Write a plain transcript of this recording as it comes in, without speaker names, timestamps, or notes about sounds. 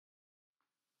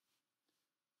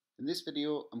In this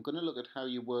video, I'm going to look at how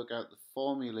you work out the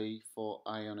formulae for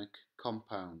ionic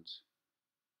compounds.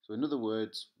 So in other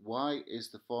words, why is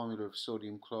the formula of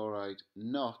sodium chloride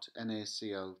not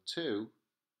NaCl2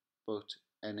 but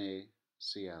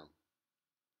NaCl?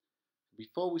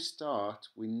 Before we start,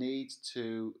 we need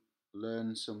to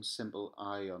learn some simple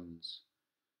ions.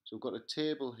 So we've got a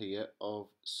table here of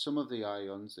some of the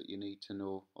ions that you need to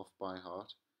know off by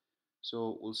heart.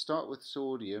 So we'll start with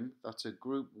sodium. That's a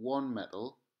group 1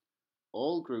 metal.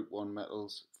 All group 1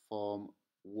 metals form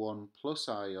 1 plus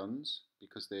ions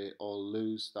because they all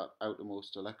lose that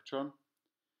outermost electron,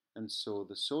 and so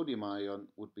the sodium ion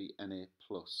would be Na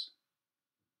plus.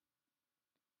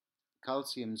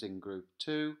 Calcium's in group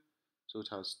 2, so it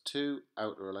has 2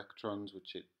 outer electrons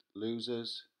which it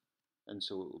loses, and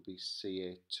so it will be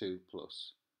Ca2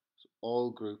 plus. So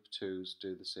all group 2s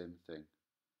do the same thing.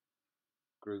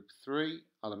 Group 3,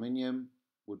 aluminium,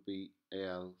 would be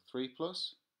Al3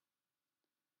 plus.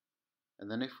 And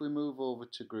then if we move over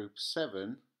to group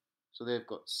 7, so they've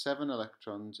got 7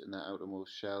 electrons in their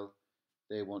outermost shell,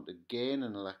 they want to gain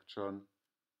an electron,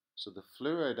 so the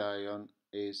fluoride ion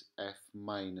is F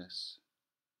minus.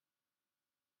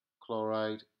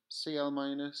 Chloride Cl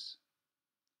minus,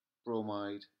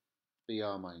 bromide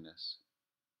Br minus.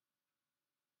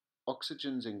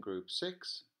 Oxygen's in group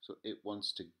 6, so it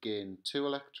wants to gain 2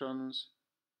 electrons,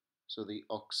 so the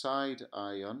oxide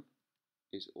ion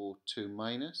is O2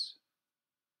 minus.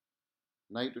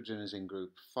 Nitrogen is in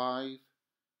group 5,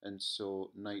 and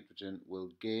so nitrogen will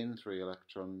gain 3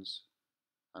 electrons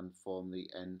and form the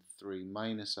N3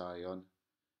 minus ion,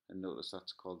 and notice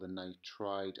that's called the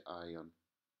nitride ion.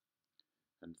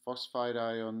 And phosphide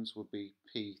ions would be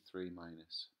P3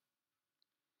 minus.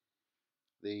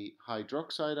 The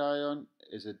hydroxide ion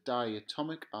is a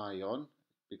diatomic ion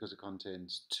because it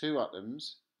contains 2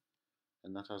 atoms,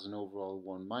 and that has an overall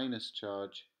 1 minus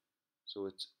charge, so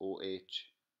it's OH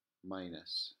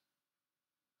minus.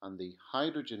 And the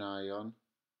hydrogen ion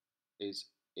is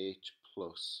H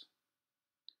plus.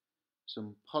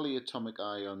 Some polyatomic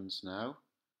ions now.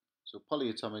 So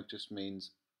polyatomic just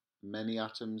means many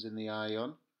atoms in the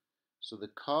ion. So the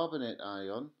carbonate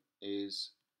ion is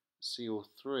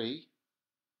CO3,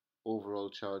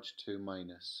 overall charge 2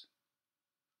 minus.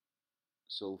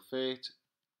 Sulfate,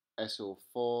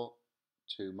 SO4,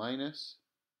 2 minus.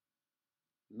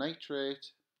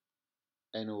 Nitrate,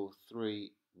 NO3,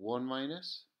 1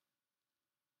 minus.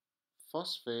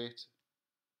 Phosphate,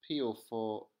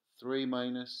 PO4, 3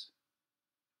 minus.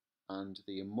 And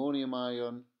the ammonium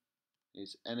ion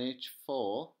is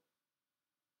NH4,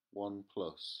 1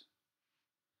 plus.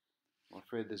 I'm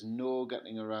afraid there's no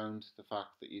getting around the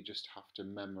fact that you just have to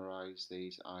memorize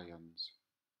these ions.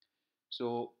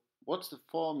 So what's the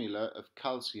formula of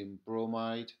calcium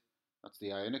bromide? That's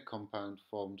the ionic compound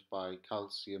formed by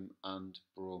calcium and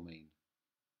bromine.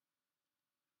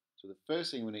 So the first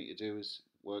thing we need to do is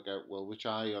work out, well, which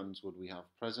ions would we have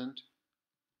present?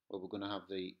 Well, we're going to have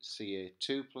the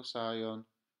Ca2 plus ion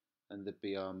and the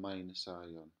Br minus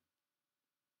ion.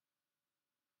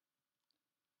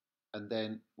 And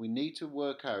then we need to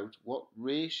work out what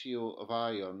ratio of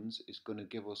ions is going to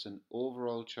give us an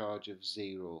overall charge of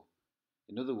 0.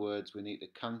 In other words, we need to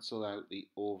cancel out the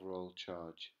overall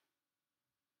charge.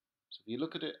 So if you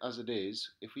look at it as it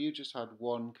is, if you just had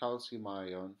 1 calcium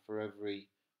ion for every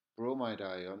bromide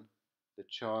ion, the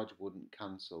charge wouldn't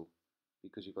cancel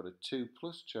because you've got a 2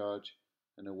 plus charge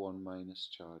and a 1 minus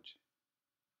charge.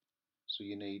 So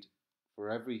you need, for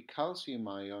every calcium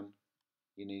ion,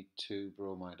 you need 2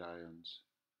 bromide ions.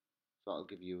 So that'll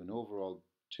give you an overall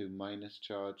 2 minus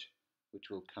charge, which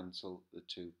will cancel the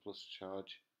 2 plus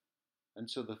charge. And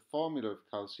so the formula of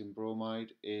calcium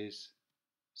bromide is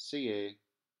CaBr2.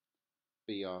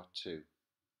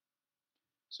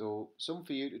 So some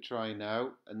for you to try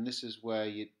now, and this is why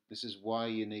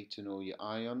you need to know your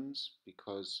ions,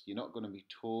 because you're not going to be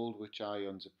told which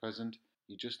ions are present.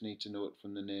 You just need to know it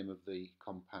from the name of the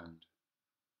compound.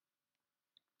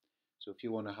 So if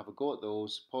you want to have a go at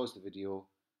those, pause the video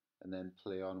and then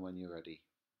play on when you're ready.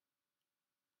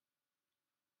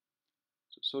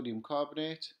 So sodium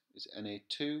carbonate is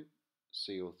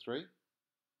Na2CO3.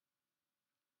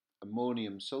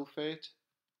 Ammonium sulfate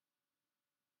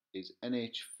is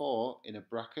NH4 in a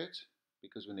bracket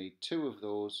because we need 2 of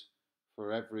those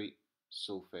for every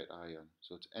sulfate ion.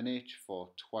 So it's NH4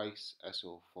 twice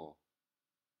SO4.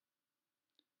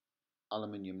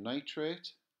 Aluminium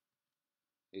nitrate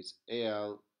is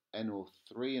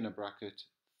AlNO3 in a bracket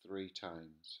 3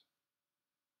 times.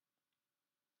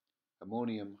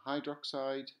 Ammonium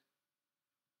hydroxide,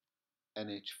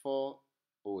 NH4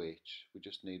 OH. We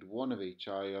just need 1 of each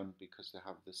ion because they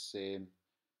have the same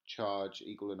charge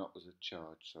equal an opposite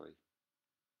charge, sorry.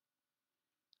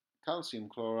 Calcium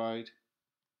chloride,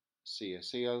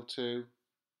 CaCl2,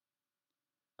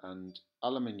 and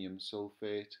aluminium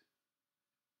sulfate,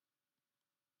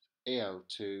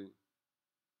 Al2,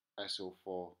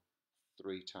 SO4,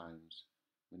 3 times.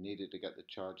 We needed to get the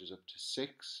charges up to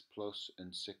 6 plus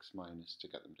and 6 minus to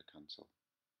get them to cancel.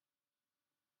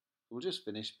 We'll just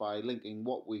finish by linking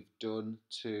what we've done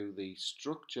to the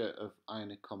structure of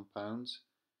ionic compounds.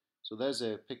 So there's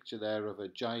a picture there of a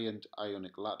giant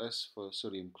ionic lattice for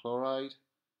sodium chloride.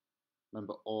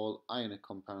 Remember, all ionic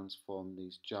compounds form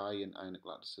these giant ionic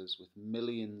lattices with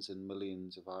millions and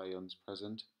millions of ions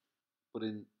present. But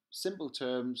in simple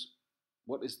terms,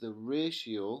 what is the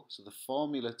ratio? So the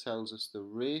formula tells us the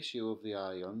ratio of the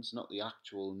ions, not the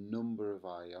actual number of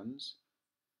ions.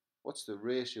 What's the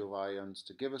ratio of ions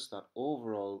to give us that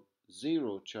overall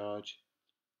zero charge?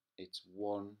 It's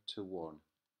 1 to 1.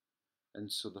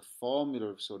 And so the formula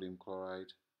of sodium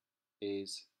chloride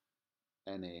is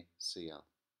NaCl.